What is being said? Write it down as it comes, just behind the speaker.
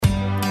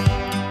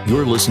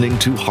You're listening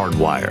to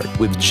Hardwired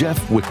with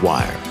Jeff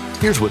Wickwire.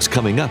 Here's what's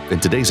coming up in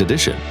today's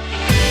edition.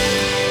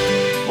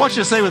 I want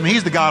you to say with me,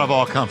 He's the God of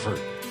all comfort.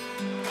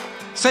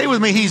 Say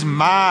with me, He's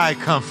my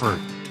comfort.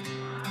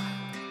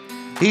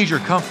 He's your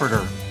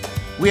comforter.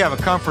 We have a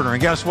comforter,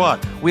 and guess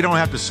what? We don't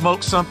have to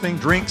smoke something,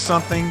 drink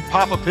something,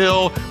 pop a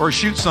pill, or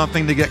shoot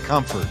something to get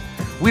comfort.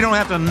 We don't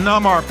have to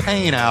numb our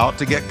pain out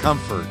to get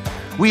comfort.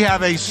 We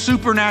have a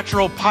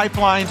supernatural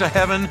pipeline to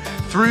heaven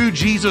through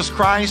Jesus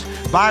Christ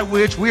by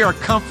which we are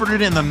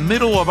comforted in the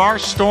middle of our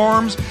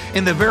storms,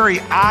 in the very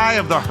eye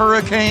of the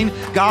hurricane.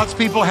 God's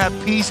people have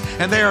peace,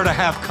 and they are to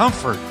have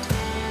comfort.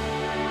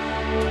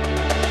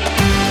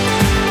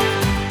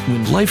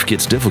 When life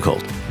gets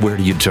difficult, where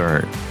do you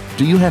turn?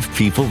 Do you have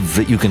people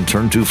that you can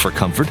turn to for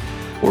comfort?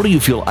 Or do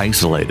you feel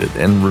isolated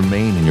and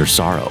remain in your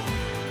sorrow?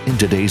 In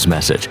today's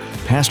message,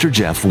 Pastor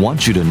Jeff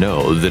wants you to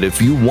know that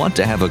if you want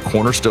to have a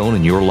cornerstone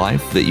in your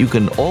life that you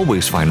can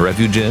always find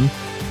refuge in,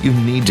 you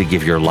need to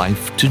give your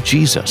life to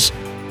Jesus.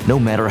 No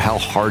matter how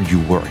hard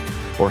you work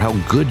or how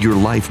good your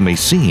life may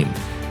seem,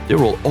 there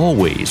will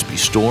always be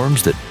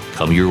storms that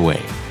come your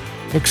way.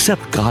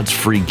 Accept God's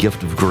free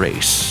gift of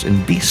grace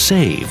and be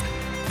saved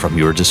from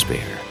your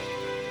despair.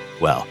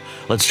 Well,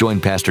 let's join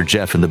Pastor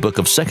Jeff in the book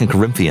of 2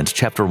 Corinthians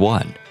chapter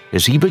 1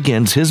 as he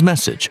begins his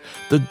message,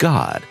 The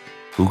God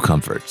Who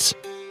Comforts.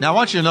 Now, I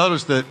want you to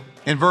notice that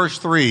in verse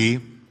 3,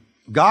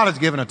 God is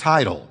given a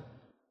title.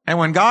 And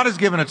when God is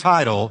given a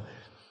title,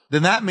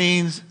 then that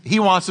means He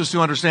wants us to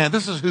understand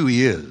this is who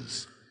He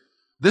is.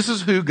 This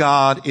is who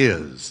God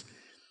is.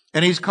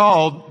 And He's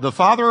called the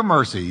Father of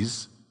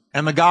mercies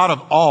and the God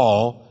of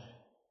all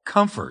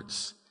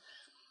comforts.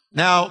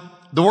 Now,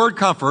 the word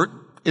comfort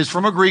is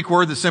from a Greek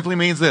word that simply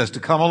means this, to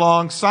come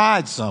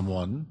alongside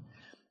someone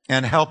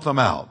and help them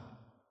out.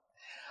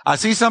 I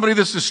see somebody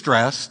that's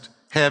distressed,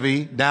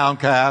 heavy,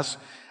 downcast,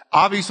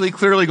 obviously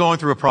clearly going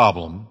through a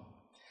problem,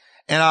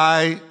 and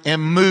I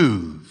am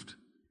moved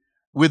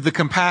with the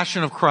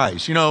compassion of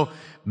Christ. You know,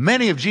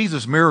 many of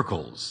Jesus'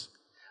 miracles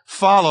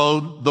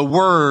followed the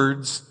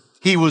words,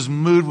 He was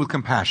moved with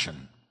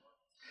compassion.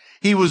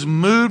 He was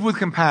moved with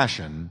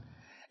compassion.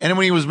 And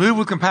when He was moved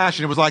with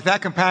compassion, it was like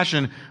that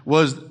compassion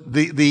was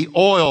the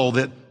oil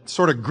that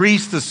sort of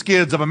greased the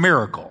skids of a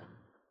miracle.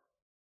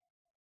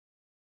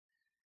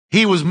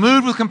 He was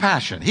moved with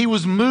compassion. He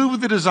was moved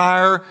with the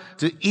desire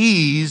to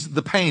ease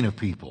the pain of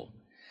people.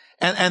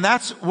 And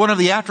that's one of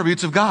the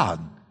attributes of God.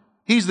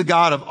 He's the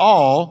God of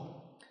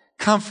all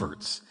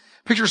comforts.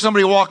 Picture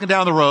somebody walking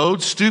down the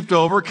road, stooped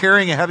over,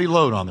 carrying a heavy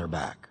load on their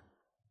back.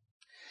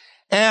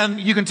 And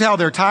you can tell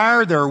they're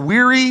tired, they're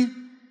weary,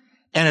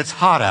 and it's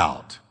hot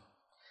out.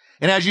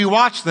 And as you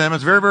watch them,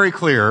 it's very, very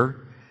clear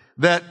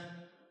that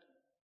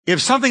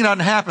if something doesn't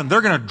happen,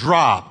 they're going to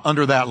drop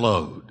under that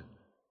load.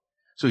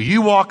 So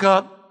you walk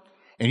up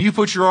and you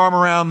put your arm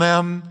around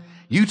them,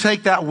 you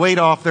take that weight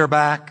off their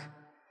back,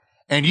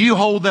 and you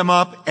hold them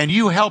up and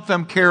you help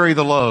them carry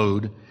the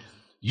load.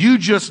 You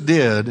just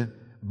did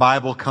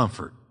Bible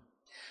comfort.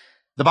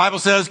 The Bible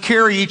says,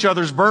 carry each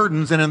other's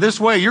burdens, and in this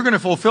way, you're going to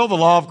fulfill the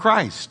law of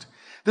Christ.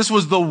 This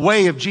was the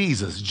way of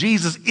Jesus.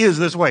 Jesus is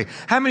this way.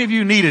 How many of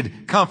you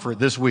needed comfort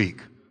this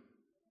week?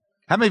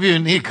 How many of you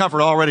need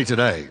comfort already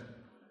today?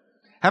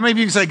 How many of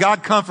you can say,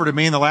 God comforted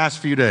me in the last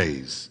few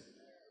days?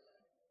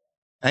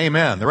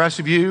 Amen. The rest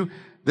of you,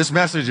 this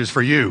message is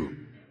for you.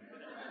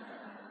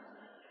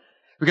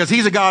 Because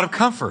He's a God of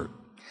comfort.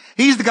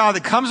 He's the God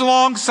that comes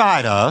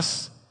alongside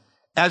us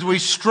as we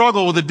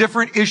struggle with the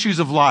different issues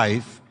of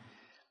life,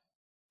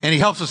 and He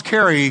helps us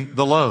carry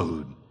the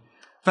load.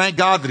 Thank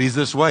God that He's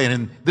this way. And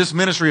in this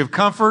ministry of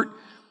comfort,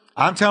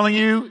 I'm telling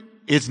you,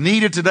 it's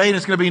needed today, and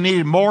it's going to be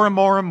needed more and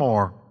more and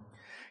more.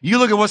 You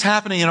look at what's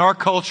happening in our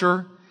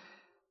culture,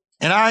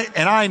 and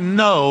I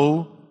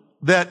know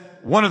that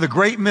one of the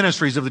great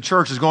ministries of the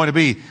church is going to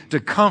be to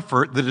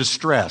comfort the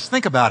distressed.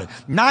 Think about it.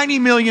 90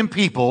 million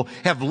people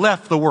have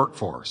left the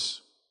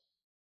workforce.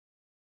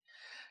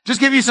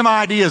 Just give you some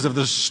ideas of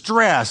the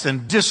stress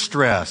and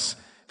distress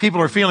people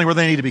are feeling where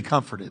they need to be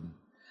comforted.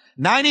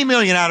 90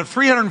 million out of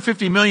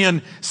 350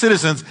 million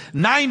citizens,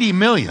 90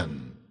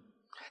 million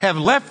have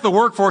left the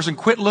workforce and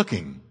quit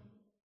looking.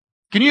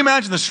 Can you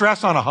imagine the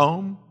stress on a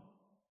home?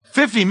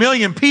 50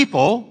 million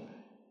people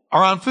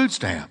are on food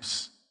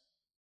stamps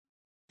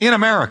in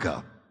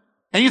America.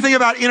 And you think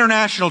about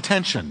international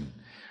tension.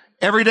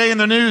 Every day in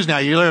the news now,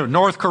 you hear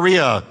North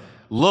Korea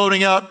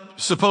loading up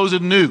supposed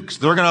nukes.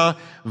 They're going to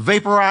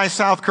vaporize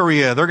South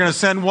Korea. They're going to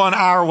send one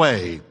our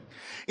way.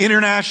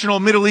 International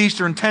Middle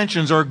Eastern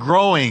tensions are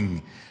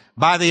growing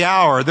by the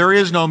hour. There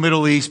is no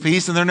Middle East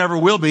peace, and there never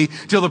will be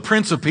till the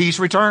Prince of Peace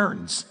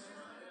returns.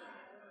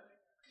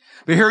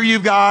 But here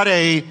you've got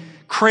a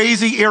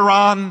crazy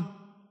Iran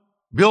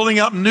building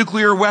up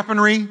nuclear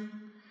weaponry,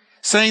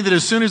 saying that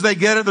as soon as they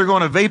get it, they're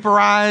going to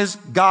vaporize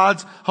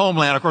God's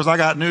homeland. Of course, I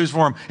got news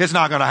for them. It's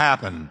not going to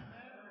happen.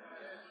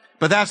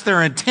 But that's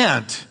their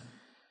intent.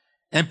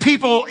 And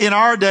people in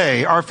our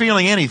day are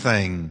feeling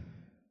anything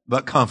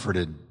but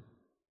comforted.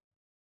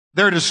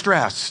 They're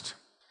distressed.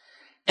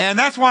 And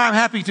that's why I'm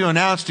happy to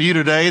announce to you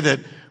today that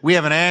we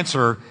have an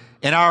answer.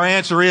 And our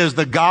answer is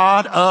the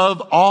God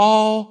of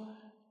all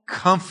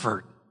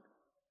comfort.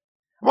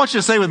 I want you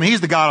to say with me,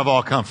 He's the God of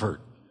all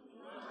comfort.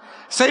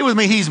 Say with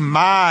me, He's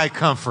my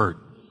comfort.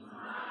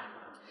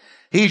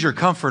 He's your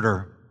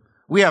comforter.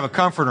 We have a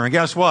comforter, and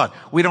guess what?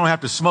 We don't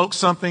have to smoke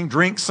something,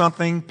 drink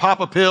something,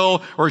 pop a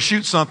pill, or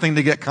shoot something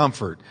to get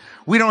comfort.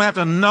 We don't have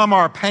to numb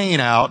our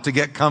pain out to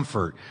get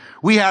comfort.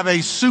 We have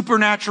a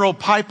supernatural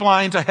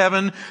pipeline to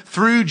heaven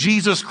through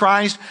Jesus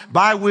Christ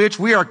by which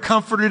we are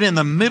comforted in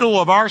the middle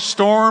of our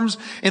storms,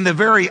 in the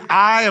very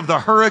eye of the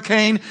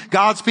hurricane.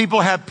 God's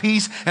people have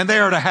peace, and they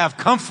are to have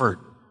comfort.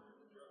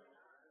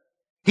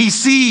 He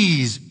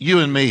sees you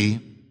and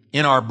me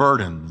in our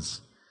burdens,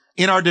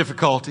 in our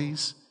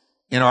difficulties,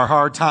 in our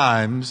hard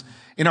times,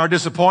 in our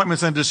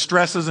disappointments and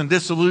distresses and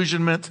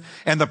disillusionment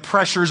and the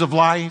pressures of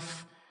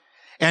life.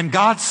 And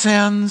God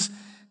sends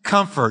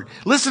comfort.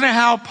 Listen to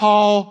how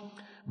Paul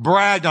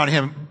bragged on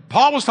him.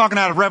 Paul was talking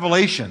out of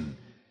Revelation,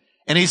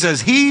 and he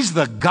says, He's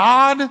the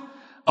God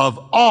of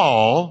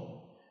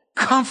all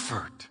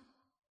comfort.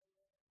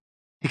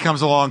 He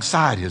comes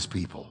alongside His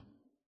people.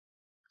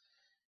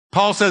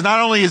 Paul says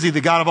not only is He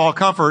the God of all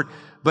comfort,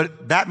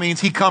 but that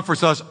means He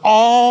comforts us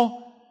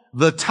all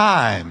the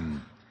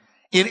time,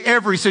 in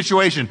every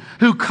situation,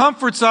 who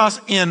comforts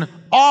us in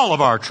all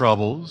of our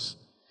troubles.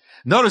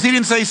 Notice He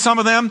didn't say some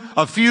of them,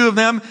 a few of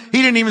them.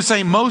 He didn't even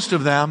say most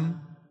of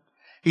them.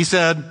 He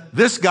said,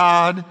 this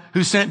God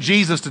who sent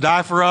Jesus to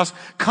die for us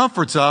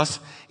comforts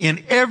us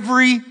in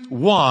every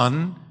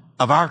one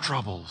of our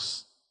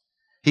troubles.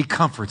 He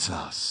comforts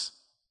us.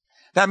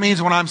 That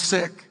means when I'm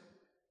sick,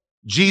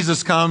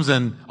 Jesus comes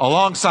and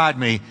alongside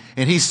me,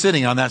 and He's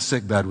sitting on that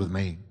sick bed with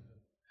me.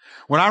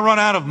 When I run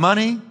out of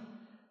money,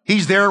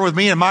 He's there with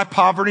me in my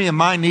poverty and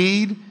my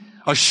need,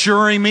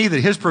 assuring me that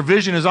His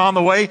provision is on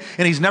the way,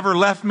 and He's never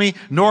left me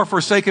nor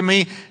forsaken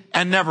me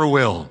and never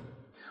will.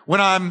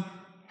 When I'm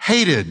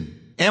hated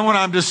and when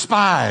I'm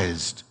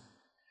despised,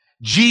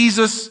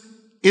 Jesus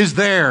is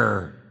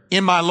there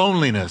in my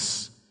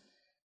loneliness.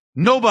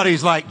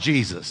 Nobody's like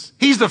Jesus.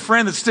 He's the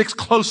friend that sticks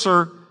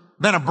closer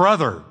than a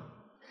brother.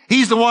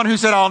 He's the one who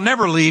said, I'll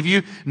never leave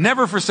you,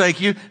 never forsake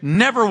you,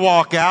 never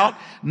walk out,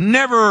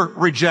 never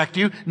reject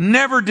you,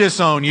 never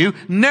disown you,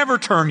 never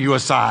turn you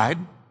aside.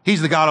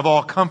 He's the God of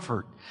all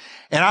comfort.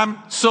 And I'm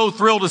so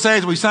thrilled to say,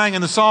 as we sang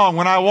in the song,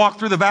 when I walk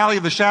through the valley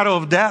of the shadow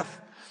of death,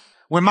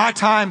 when my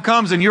time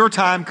comes and your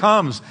time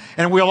comes,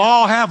 and we'll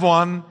all have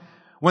one,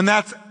 when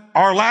that's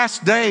our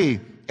last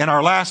day and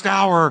our last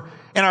hour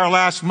and our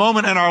last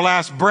moment and our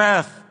last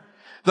breath,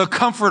 the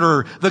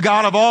Comforter, the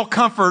God of all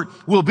comfort,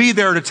 will be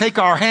there to take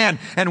our hand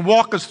and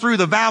walk us through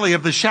the valley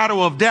of the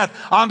shadow of death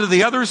onto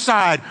the other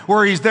side,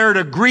 where He's there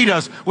to greet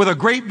us with a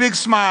great big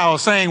smile,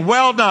 saying,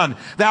 well done,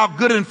 thou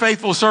good and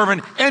faithful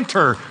servant.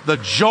 Enter the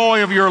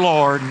joy of your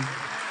Lord.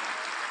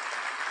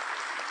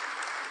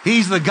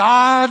 He's the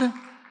God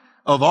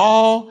of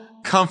all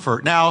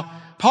comfort. Now,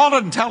 Paul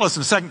doesn't tell us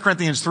in 2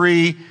 Corinthians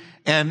 3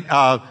 and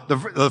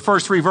the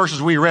first 3 verses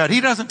we read,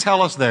 he doesn't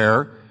tell us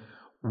there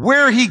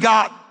where he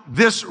got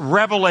this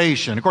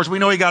revelation. Of course, we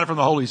know he got it from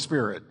the Holy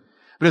Spirit,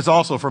 but it's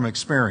also from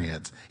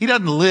experience. He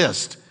doesn't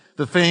list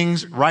the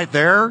things right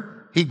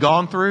there he'd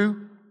gone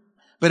through,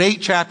 but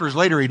 8 chapters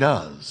later he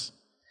does.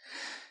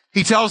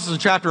 He tells us in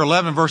chapter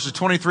 11, verses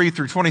 23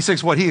 through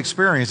 26, what he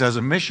experienced as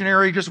a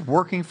missionary, just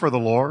working for the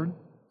Lord,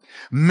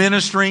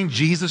 ministering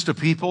Jesus to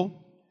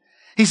people.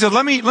 He said,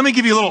 let me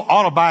give you a little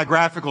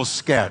autobiographical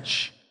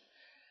sketch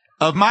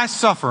of my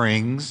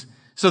sufferings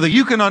so that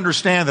you can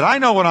understand that I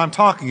know what I'm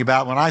talking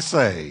about when I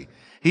say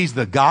He's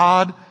the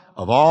God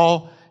of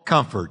all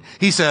comfort.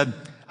 He said,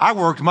 I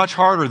worked much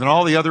harder than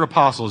all the other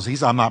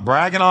apostles. I'm not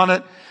bragging on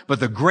it, but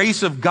the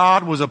grace of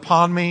God was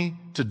upon me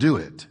to do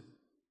it.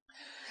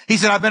 He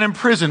said, I've been in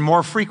prison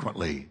more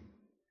frequently,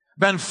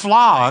 been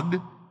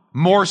flogged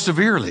more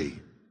severely,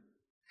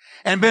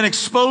 and been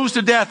exposed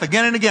to death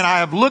again and again. I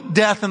have looked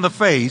death in the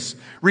face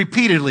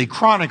repeatedly,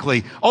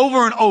 chronically,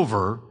 over and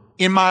over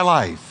in my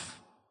life.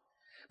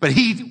 But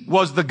He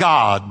was the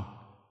God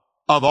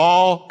of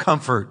all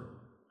comfort.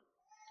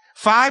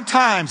 5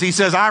 times he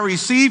says, I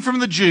received from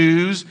the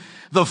Jews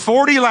the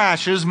 40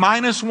 lashes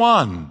minus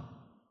 1.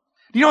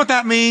 Do you know what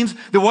that means?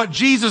 That what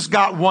Jesus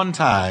got 1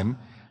 time,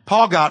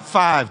 Paul got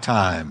 5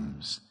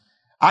 times.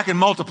 I can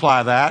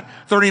multiply that.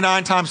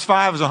 39 times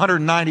 5 is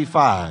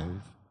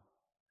 195.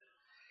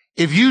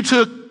 If you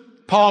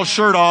took Paul's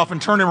shirt off and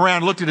turned him around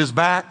and looked at his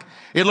back,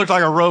 it looked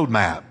like a road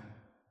map.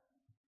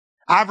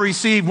 I've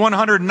received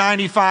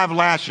 195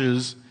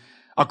 lashes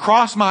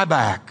across my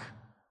back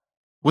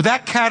with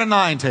that cat of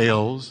 9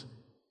 tails.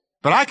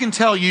 But I can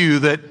tell you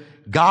that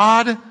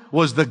God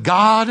was the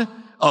God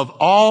of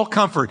all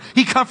comfort.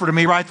 He comforted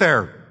me right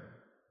there.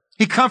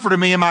 He comforted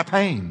me in my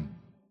pain.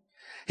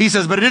 He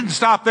says, but it didn't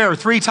stop there.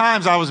 3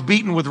 times I was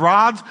beaten with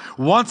rods.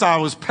 Once I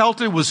was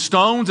pelted with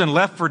stones and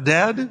left for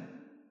dead.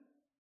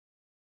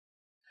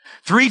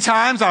 3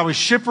 times I was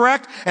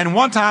shipwrecked. And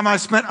 1 time I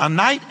spent a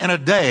night and a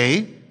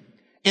day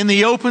in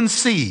the open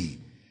sea.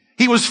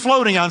 He was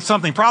floating on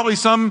something, probably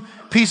some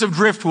piece of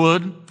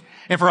driftwood.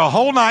 And for a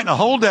whole night and a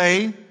whole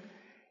day,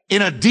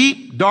 In a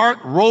deep, dark,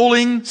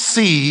 rolling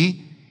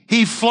sea,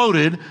 he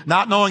floated,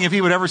 not knowing if he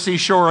would ever see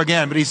shore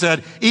again. But he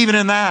said, even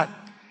in that,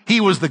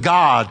 he was the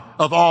God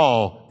of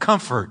all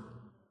comfort.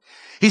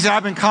 He said,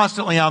 I've been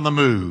constantly on the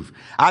move.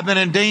 I've been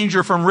in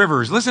danger from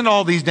rivers. Listen to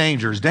all these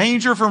dangers.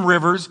 Danger from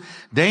rivers,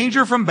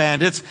 danger from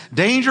bandits,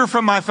 danger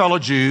from my fellow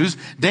Jews,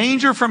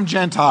 danger from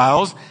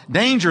Gentiles,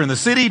 danger in the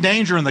city,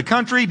 danger in the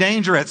country,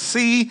 danger at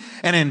sea,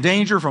 and in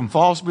danger from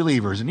false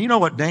believers. And you know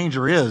what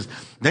danger is?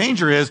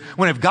 Danger is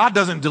when if God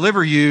doesn't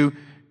deliver you,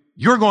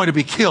 you're going to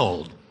be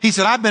killed. He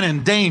said, I've been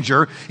in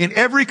danger in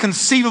every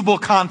conceivable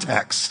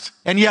context.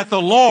 And yet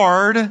the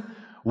Lord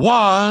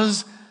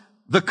was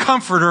the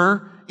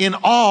comforter in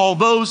all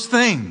those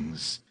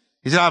things.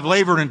 He said, I've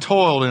labored and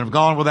toiled and have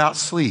gone without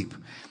sleep.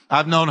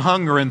 I've known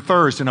hunger and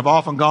thirst and have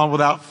often gone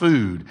without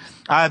food.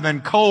 I have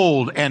been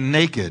cold and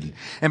naked.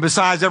 And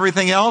besides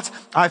everything else,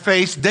 I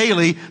face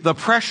daily the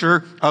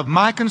pressure of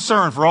my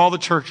concern for all the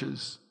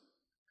churches.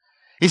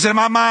 He said,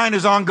 my mind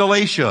is on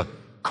Galatia,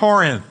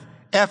 Corinth,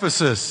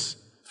 Ephesus,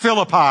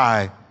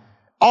 Philippi,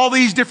 all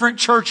these different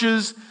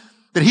churches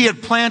that he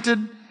had planted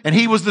and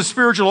he was the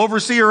spiritual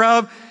overseer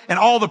of, and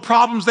all the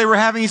problems they were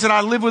having. He said, I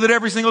live with it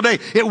every single day.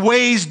 It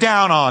weighs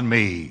down on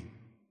me.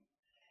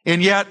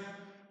 And yet,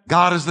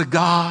 God is the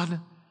God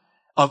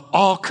of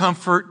all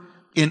comfort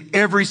in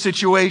every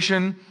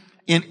situation,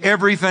 in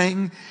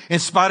everything. In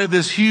spite of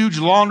this huge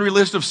laundry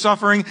list of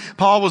suffering,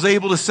 Paul was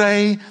able to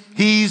say,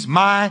 he's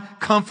my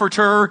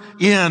comforter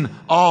in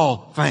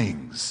all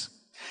things.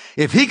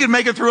 If he could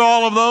make it through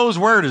all of those,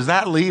 where does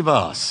that leave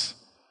us?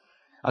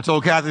 I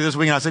told Kathy this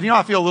weekend, I said,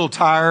 I feel a little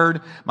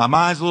tired. My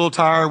mind's a little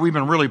tired. We've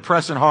been really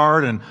pressing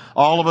hard, and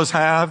all of us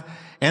have.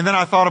 And then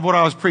I thought of what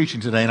I was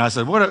preaching today, and I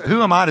said,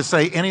 who am I to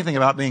say anything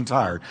about being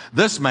tired?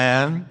 This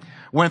man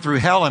went through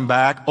hell and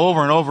back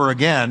over and over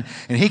again,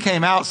 and he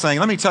came out saying,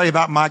 let me tell you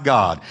about my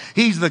God.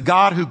 He's the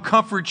God who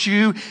comforts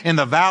you in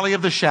the valley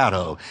of the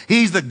shadow.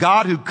 He's the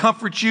God who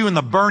comforts you in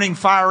the burning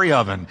fiery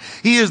oven.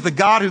 He is the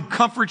God who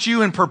comforts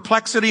you in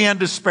perplexity and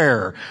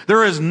despair.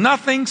 There is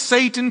nothing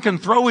Satan can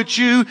throw at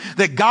you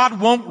that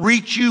God won't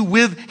reach you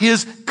with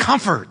his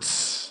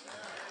comforts.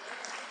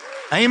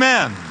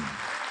 Amen.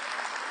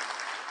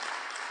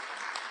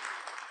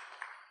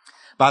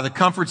 By the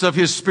comforts of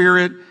his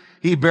Spirit,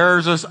 he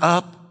bears us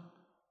up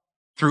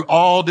through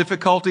all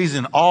difficulties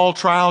and all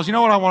trials. You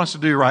know what I want us to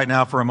do right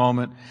now for a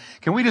moment?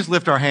 Can we just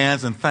lift our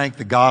hands and thank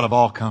the God of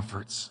all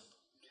comforts?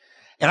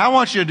 And I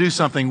want you to do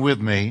something with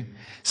me.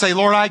 Say,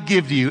 Lord, I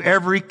give to you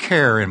every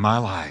care in my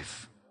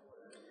life.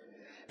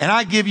 And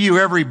I give you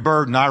every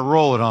burden. I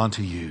roll it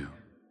onto you.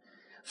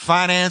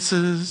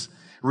 Finances,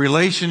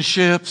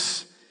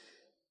 relationships,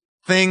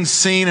 things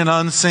seen and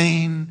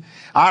unseen.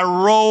 I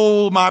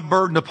roll my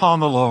burden upon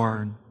the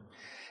Lord.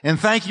 And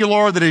thank you,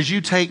 Lord, that as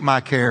you take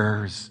my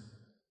cares,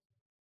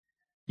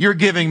 you're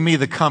giving me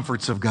the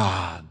comforts of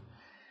God.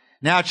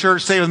 Now,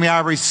 church, say with me, I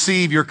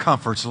receive your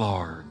comforts,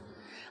 Lord.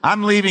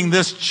 I'm leaving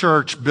this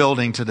church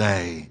building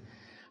today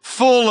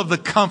full of the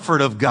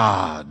comfort of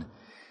God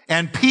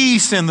and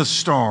peace in the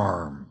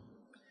storm.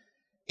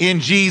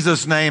 In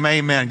Jesus' name,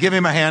 amen. Give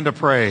him a hand of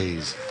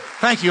praise.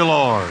 Thank you,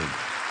 Lord.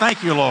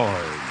 Thank you,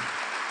 Lord.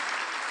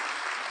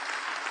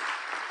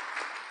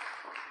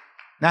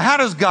 Now, how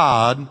does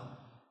God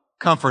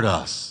comfort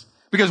us?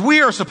 Because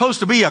we are supposed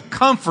to be a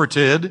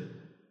comforted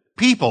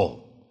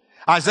people.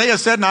 Isaiah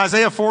said in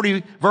Isaiah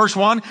 40 verse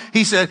 1,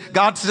 he said,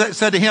 God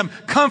said to him,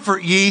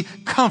 comfort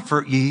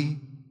ye,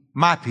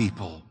 my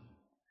people.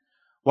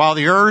 While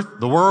the earth,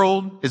 the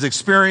world is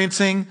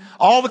experiencing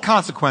all the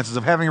consequences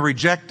of having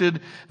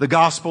rejected the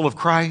gospel of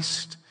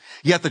Christ,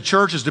 yet the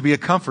church is to be a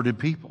comforted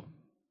people.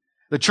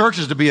 The church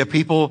is to be a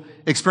people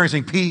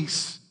experiencing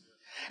peace.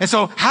 And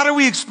so how do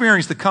we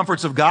experience the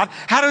comforts of God?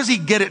 How does he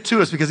get it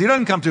to us? Because he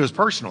doesn't come to us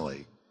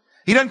personally.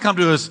 He doesn't come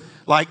to us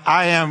like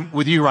I am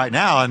with you right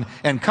now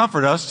and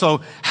comfort us.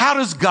 So how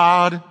does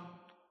God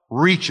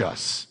reach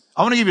us?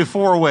 I want to give you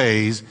 4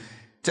 ways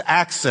to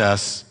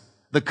access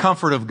the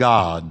comfort of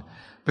God,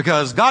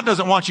 because God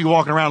doesn't want you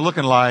walking around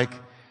looking like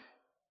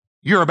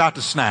you're about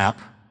to snap,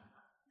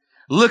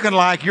 looking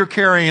like you're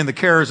carrying the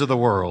cares of the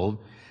world.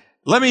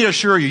 Let me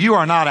assure you, you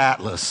are not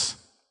Atlas.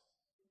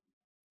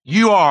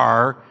 You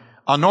are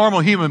a normal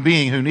human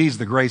being who needs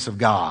the grace of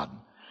God.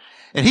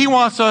 And he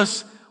wants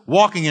us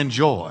walking in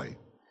joy.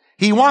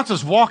 He wants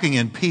us walking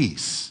in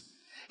peace.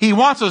 He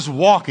wants us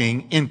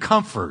walking in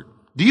comfort.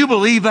 Do you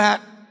believe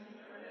that?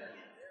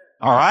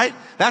 All right.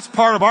 That's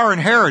part of our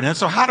inheritance.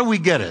 So how do we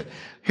get it?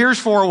 Here's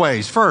 4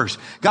 ways. First,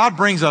 God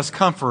brings us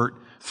comfort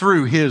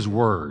through his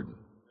word.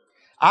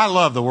 I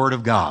love the word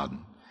of God.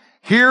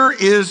 Here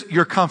is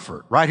your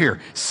comfort right here.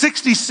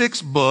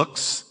 66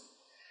 books,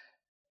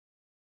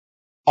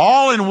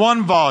 all in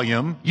one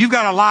volume. You've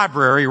got a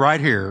library right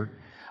here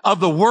of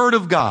the word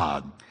of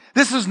God.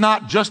 This is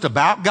not just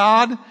about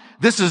God.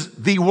 This is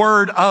the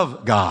word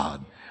of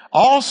God.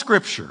 All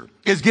scripture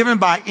is given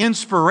by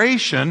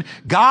inspiration.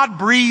 God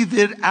breathed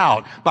it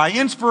out by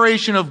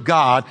inspiration of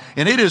God,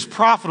 and it is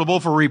profitable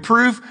for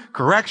reproof,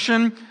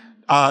 correction,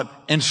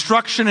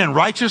 instruction in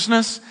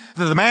righteousness,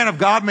 that the man of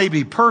God may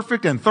be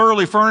perfect and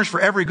thoroughly furnished for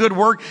every good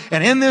work.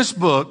 And in this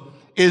book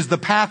is the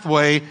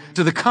pathway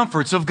to the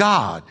comforts of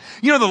God.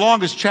 You know, the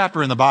longest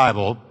chapter in the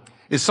Bible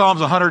is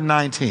Psalms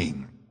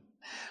 119.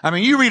 I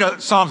mean, you read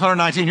Psalms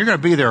 119, you're going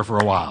to be there for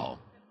a while.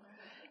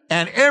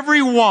 And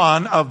every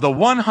one of the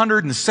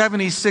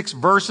 176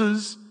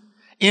 verses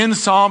in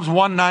Psalms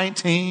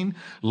 119,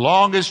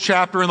 longest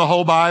chapter in the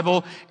whole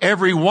Bible,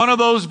 every one of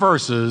those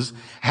verses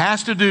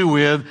has to do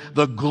with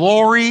the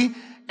glory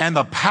and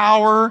the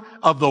power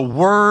of the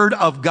Word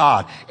of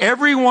God.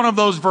 Every one of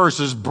those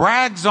verses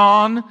brags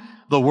on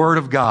the Word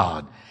of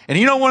God. And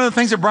you know one of the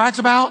things it brags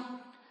about?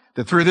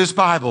 That through this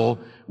Bible,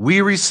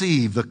 we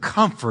receive the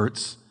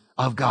comforts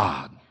of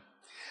God.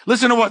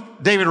 Listen to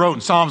what David wrote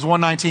in Psalms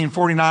 119,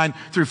 49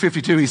 through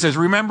 52. He says,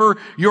 remember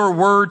your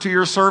word to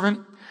your servant,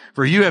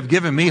 for you have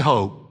given me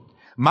hope.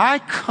 My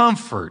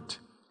comfort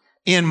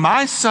in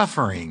my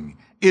suffering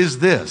is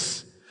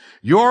this.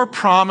 Your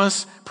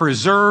promise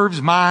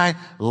preserves my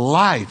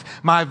life,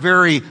 my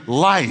very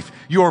life.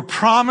 Your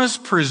promise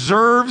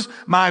preserves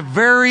my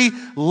very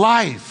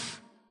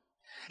life.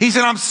 He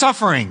said, I'm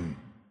suffering.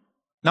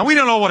 Now, we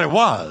don't know what it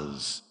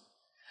was,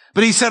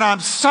 but he said, I'm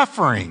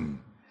suffering.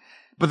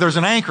 But there's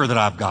an anchor that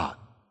I've got.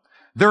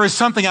 There is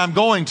something I'm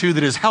going to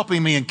that is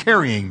helping me and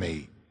carrying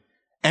me.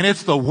 And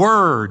it's the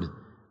Word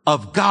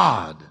of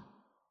God.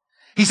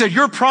 He said,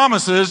 your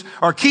promises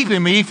are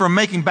keeping me from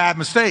making bad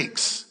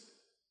mistakes,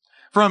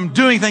 from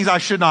doing things I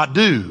should not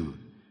do,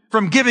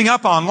 from giving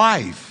up on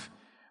life,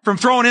 from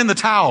throwing in the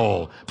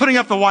towel, putting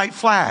up the white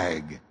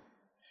flag.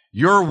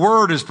 Your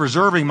word is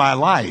preserving my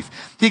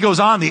life. He goes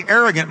on, the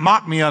arrogant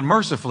mock me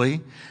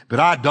unmercifully,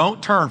 but I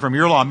don't turn from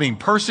your law. I'm being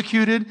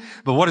persecuted.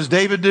 But what does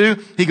David do?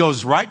 He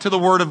goes right to the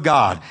word of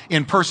God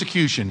in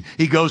persecution.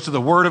 He goes to the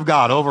word of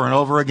God over and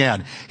over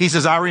again. He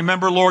says, I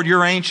remember, Lord,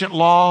 your ancient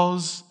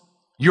laws,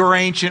 your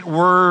ancient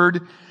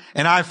word,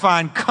 and I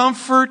find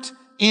comfort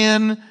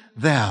in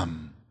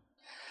them.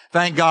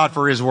 Thank God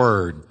for his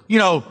word. You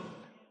know,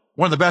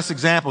 one of the best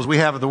examples we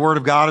have of the Word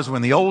of God is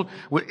when in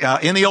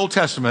the Old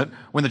Testament,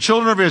 when the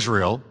children of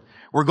Israel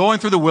were going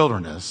through the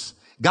wilderness,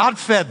 God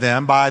fed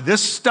them by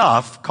this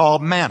stuff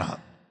called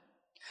manna.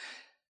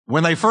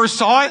 When they first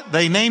saw it,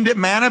 they named it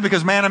manna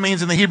because manna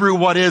means in the Hebrew,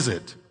 what is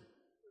it?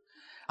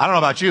 I don't know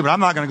about you, but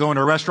I'm not going to go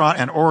into a restaurant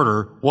and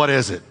order, what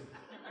is it?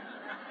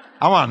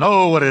 I want to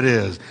know what it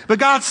is. But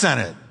God sent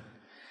it.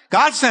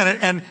 God sent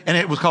it, and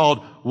it was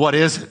called, what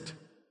is it?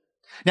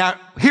 Now,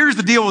 here's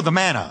the deal with the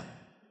manna.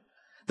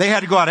 They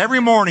had to go out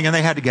every morning and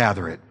they had to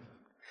gather it.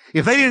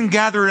 If they didn't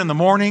gather it in the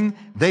morning,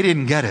 they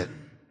didn't get it.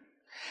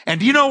 And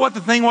do you know what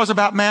the thing was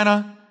about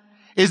manna?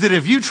 Is that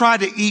if you tried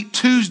to eat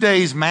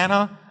Tuesday's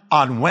manna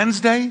on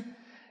Wednesday,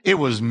 it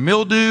was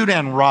mildewed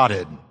and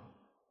rotted.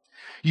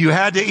 You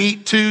had to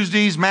eat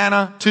Tuesday's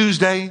manna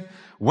Tuesday,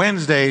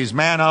 Wednesday's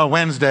manna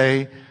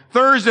Wednesday,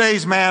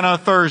 Thursday's manna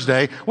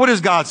Thursday. What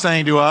is God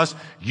saying to us?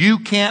 You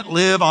can't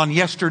live on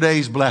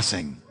yesterday's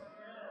blessing.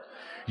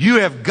 You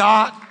have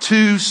got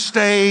to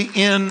stay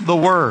in the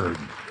Word.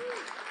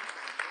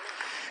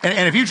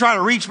 And if you try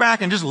to reach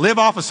back and just live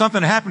off of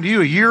something that happened to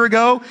you a year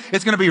ago,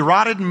 it's going to be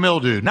rotted and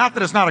mildewed. Not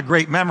that it's not a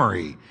great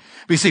memory.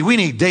 But you see, we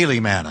need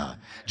daily manna.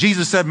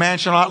 Jesus said, man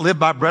shall not live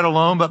by bread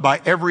alone, but by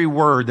every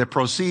word that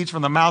proceeds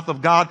from the mouth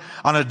of God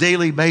on a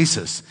daily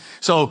basis.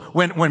 So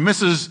when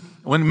Mrs.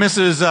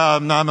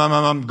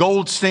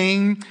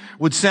 Goldstein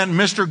would send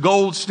Mr.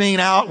 Goldstein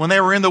out when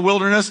they were in the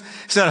wilderness,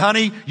 said,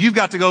 honey, you've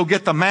got to go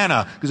get the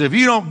manna, because if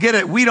you don't get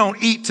it, we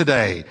don't eat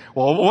today.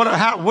 Well, what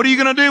are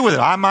you going to do with it?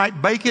 I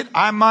might bake it.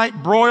 I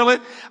might broil it.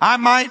 I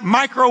might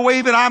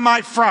microwave it. I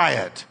might fry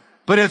it.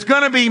 But it's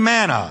going to be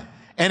manna.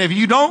 And if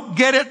you don't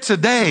get it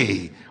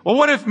today, well,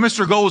 what if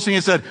Mr. Goldstein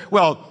had said,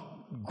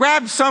 well,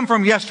 grab some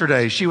from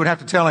yesterday? She would have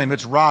to tell him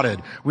it's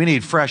rotted. We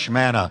need fresh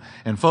manna.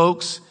 And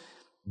folks,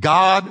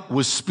 God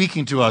was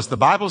speaking to us. The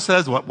Bible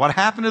says what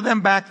happened to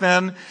them back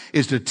then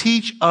is to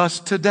teach us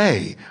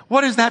today.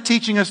 What is that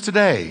teaching us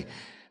today?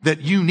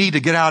 That you need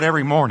to get out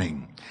every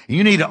morning.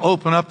 You need to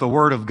open up the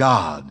Word of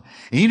God.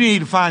 And you need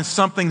to find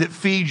something that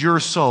feeds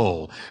your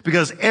soul.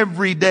 Because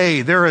every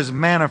day there is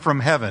manna from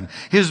heaven.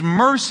 His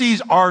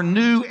mercies are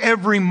new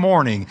every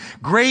morning.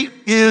 Great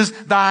is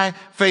thy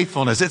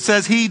faithfulness. It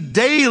says he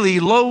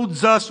daily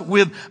loads us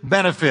with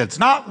benefits.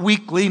 Not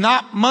weekly,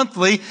 not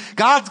monthly.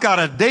 God's got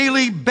a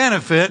daily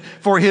benefit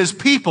for his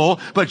people,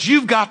 but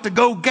you've got to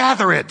go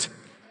gather it.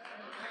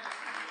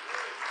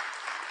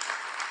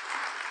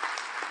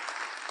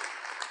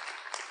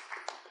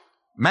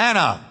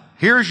 Manna.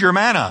 Here's your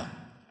manna.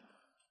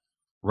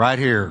 Right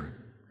here.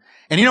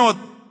 And you know what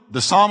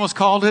the psalmist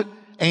called it?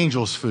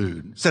 Angel's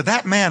food. Said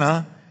that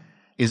manna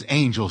is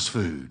angel's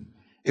food.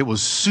 It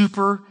was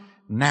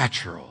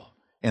supernatural.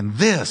 And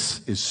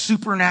this is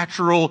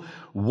supernatural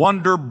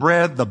wonder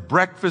bread, the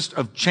breakfast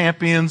of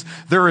champions.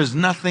 There is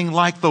nothing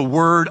like the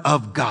Word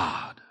of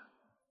God.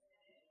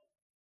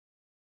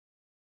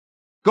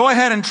 Go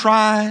ahead and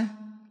try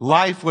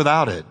life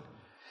without it.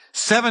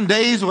 7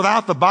 days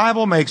without the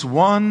Bible makes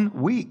 1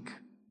 week.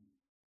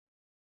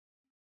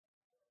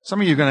 Some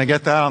of you are going to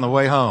get that on the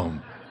way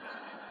home.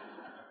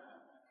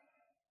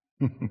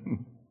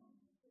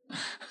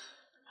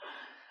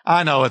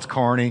 I know it's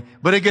corny,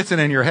 but it gets it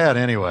in your head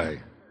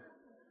anyway.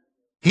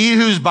 He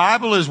whose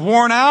Bible is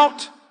worn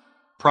out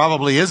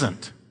probably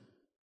isn't.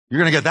 You're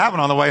going to get that one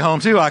on the way home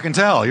too, I can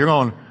tell. You're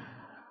going,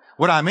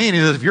 what I mean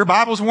is if your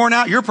Bible's worn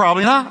out, you're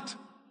probably not.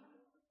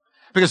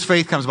 Because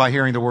faith comes by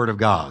hearing the Word of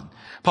God.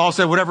 Paul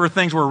said, whatever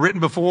things were written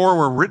before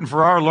were written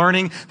for our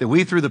learning, that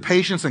we through the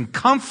patience and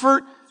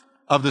comfort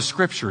of the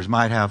Scriptures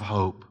might have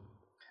hope.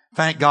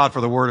 Thank God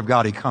for the Word of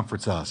God. He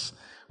comforts us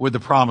with the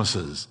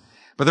promises.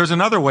 But there's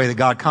another way that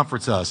God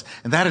comforts us,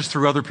 and that is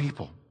through other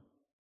people.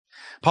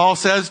 Paul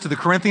says to the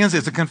Corinthians,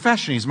 it's a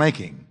confession he's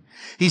making.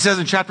 He says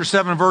in chapter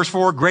 7, verse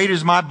 4, great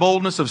is my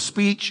boldness of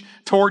speech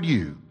toward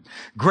you.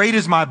 Great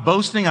is my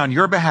boasting on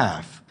your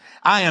behalf.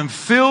 I am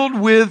filled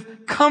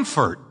with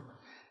comfort.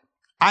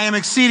 I am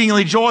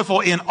exceedingly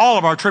joyful in all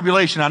of our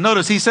tribulation. Now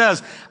notice he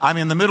says, I'm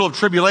in the middle of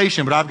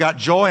tribulation, but I've got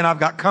joy and I've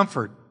got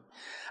comfort.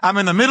 I'm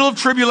in the middle of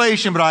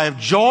tribulation, but I have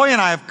joy and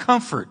I have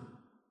comfort.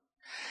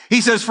 He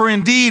says, for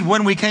indeed,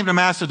 when we came to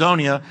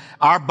Macedonia,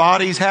 our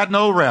bodies had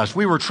no rest.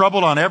 We were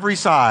troubled on every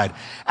side.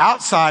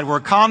 Outside were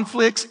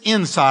conflicts.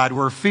 Inside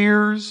were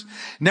fears.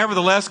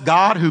 Nevertheless,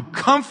 God, who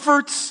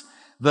comforts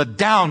the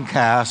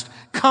downcast,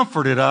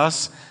 comforted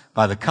us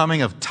by the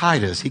coming of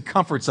Titus. He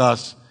comforts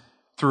us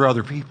through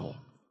other people.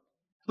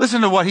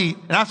 Listen to what and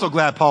I'm so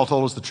glad Paul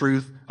told us the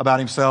truth about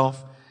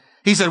himself.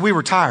 He said, we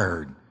were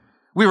tired.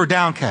 We were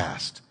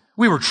downcast.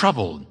 We were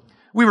troubled.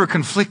 We were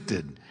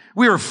conflicted.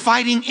 We were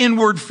fighting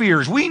inward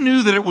fears. We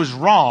knew that it was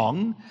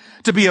wrong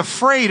to be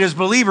afraid as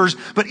believers,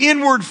 but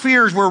inward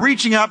fears were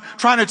reaching up,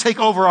 trying to take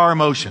over our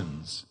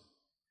emotions.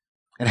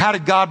 And how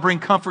did God bring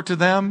comfort to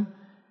them?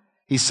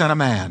 He sent a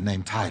man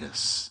named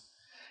Titus.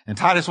 And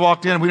Titus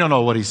walked in, and we don't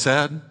know what he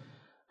said,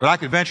 but I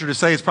could venture to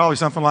say it's probably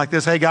something like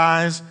this. Hey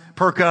guys,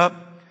 perk up,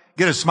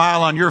 get a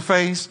smile on your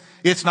face.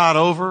 It's not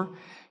over.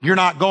 You're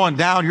not going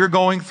down, you're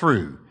going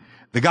through.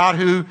 The God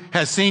who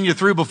has seen you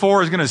through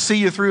before is going to see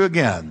you through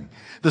again.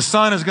 The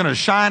sun is going to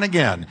shine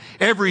again.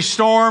 Every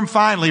storm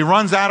finally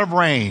runs out of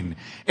rain.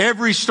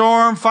 Every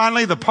storm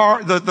finally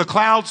the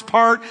clouds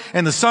part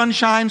and the sun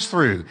shines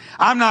through.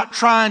 I'm not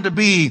trying to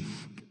be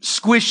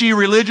squishy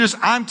religious.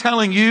 I'm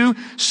telling you,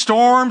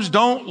 storms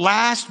don't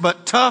last,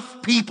 but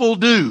tough people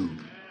do.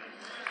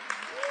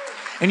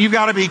 And you've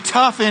got to be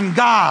tough in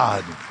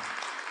God.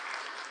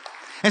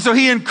 And so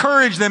he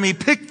encouraged them. He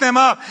picked them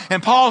up.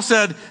 And Paul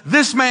said,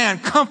 this man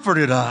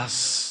comforted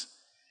us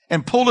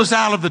and pulled us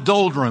out of the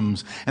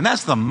doldrums. And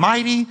that's the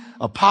mighty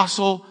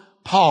apostle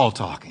Paul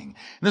talking.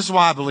 And this is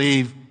why I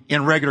believe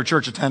in regular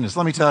church attendance.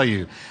 Let me tell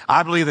you,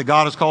 I believe that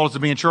God has called us to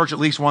be in church at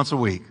least once a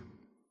week.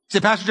 You say,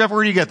 Pastor Jeff,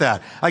 where do you get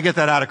that? I get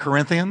that out of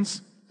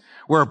Corinthians,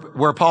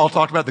 where Paul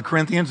talked about the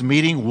Corinthians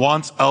meeting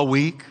once a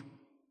week.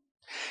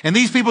 And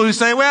these people who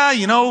say, well,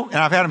 and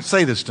I've had them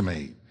say this to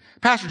me,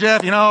 Pastor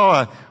Jeff,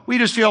 we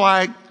just feel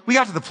like we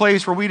got to the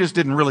place where we just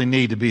didn't really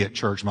need to be at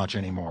church much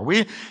anymore.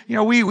 We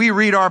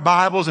read our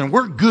Bibles and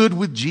we're good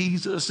with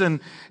Jesus and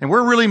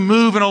we're really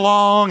moving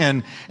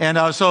along.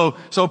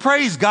 So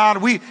praise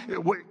God.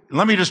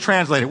 Let me just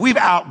translate it. We've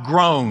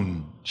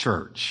outgrown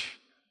church.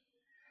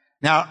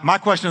 Now, my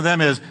question to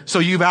them is, so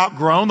you've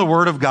outgrown the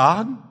Word of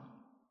God?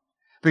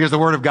 Because the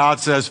Word of God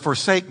says,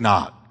 forsake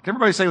not. Can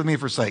everybody say with me,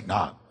 forsake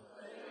not?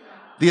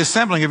 The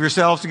assembling of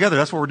yourselves together.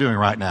 That's what we're doing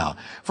right now.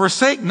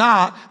 Forsake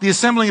not the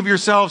assembling of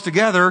yourselves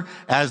together,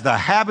 as the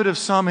habit of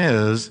some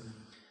is,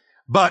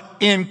 but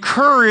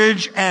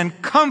encourage and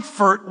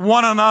comfort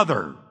one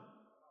another.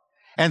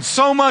 And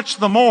so much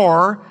the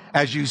more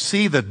as you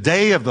see the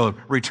day of the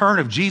return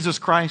of Jesus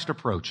Christ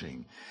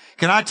approaching.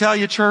 Can I tell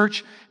you,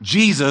 church,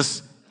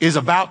 Jesus is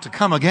about to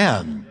come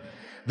again.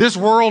 This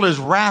world is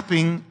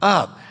wrapping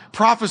up.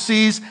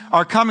 Prophecies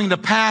are coming to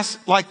pass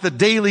like the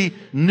daily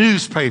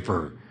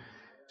newspaper.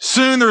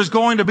 Soon there's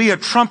going to be a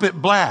trumpet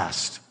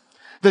blast.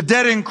 The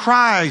dead in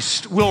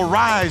Christ will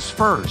rise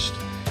first,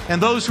 and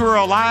those who are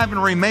alive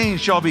and remain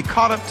shall be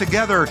caught up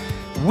together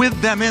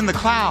with them in the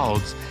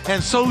clouds,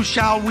 and so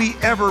shall we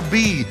ever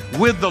be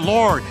with the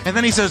Lord. And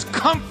then he says,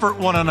 comfort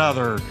one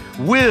another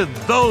with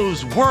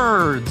those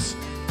words.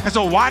 And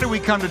so why do we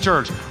come to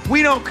church?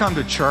 We don't come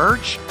to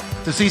church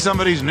to see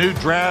somebody's new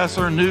dress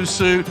or new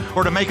suit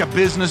or to make a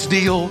business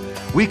deal.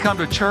 We come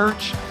to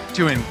church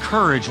to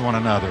encourage one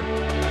another.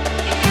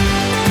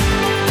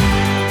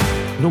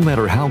 No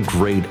matter how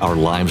great our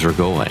lives are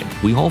going,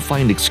 we all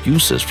find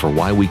excuses for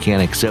why we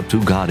can't accept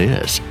who God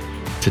is.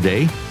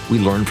 Today, we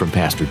learn from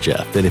Pastor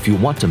Jeff that if you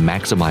want to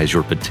maximize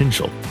your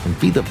potential and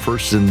be the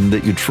person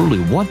that you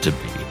truly want to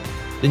be,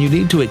 then you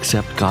need to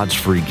accept God's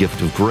free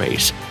gift of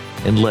grace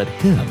and let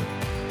Him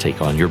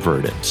take on your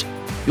burdens.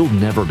 You'll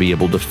never be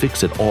able to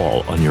fix it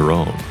all on your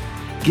own.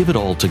 Give it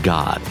all to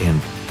God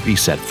and be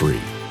set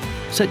free.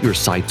 Set your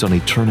sights on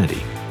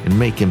eternity and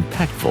make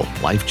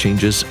impactful life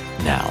changes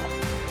now.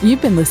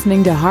 You've been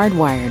listening to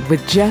Hardwired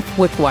with Jeff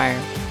Wickwire.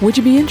 Would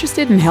you be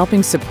interested in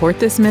helping support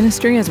this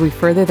ministry as we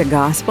further the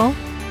gospel?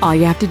 All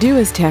you have to do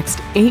is text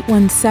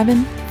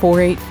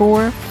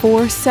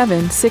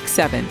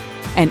 817-484-4767.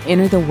 and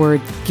enter the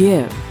word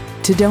GIVE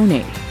to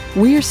donate.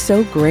 We are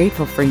so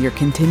grateful for your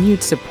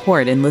continued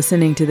support in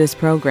listening to this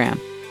program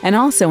and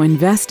also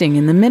investing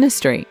in the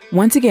ministry.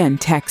 Once again,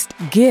 text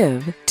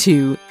GIVE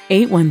to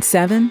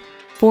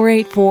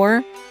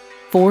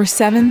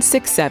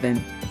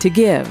 817-484-4767 to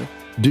give.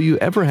 Do you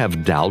ever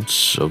have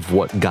doubts of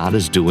what God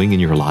is doing in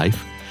your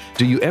life?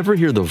 Do you ever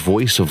hear the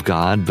voice of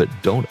God but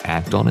don't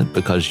act on it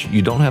because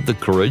you don't have the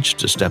courage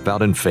to step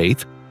out in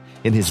faith?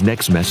 In his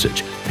next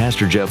message,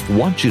 Pastor Jeff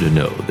wants you to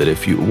know that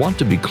if you want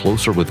to be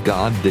closer with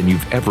God than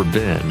you've ever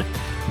been,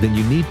 then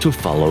you need to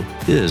follow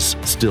his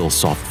still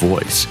soft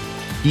voice.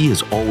 He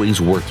is always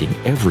working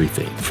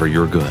everything for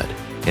your good,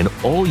 and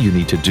all you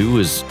need to do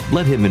is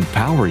let him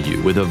empower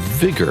you with a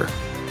vigor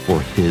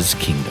for his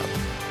kingdom.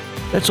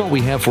 That's all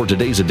we have for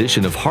today's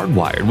edition of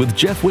Hardwired with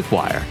Jeff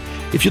Wickwire.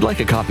 If you'd like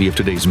a copy of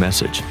today's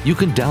message, you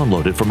can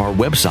download it from our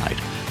website,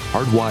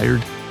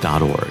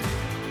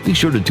 hardwired.org. Be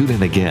sure to tune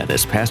in again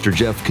as Pastor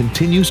Jeff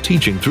continues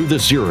teaching through the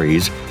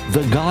series,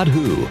 The God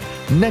Who,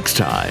 next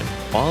time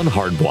on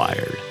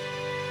Hardwired.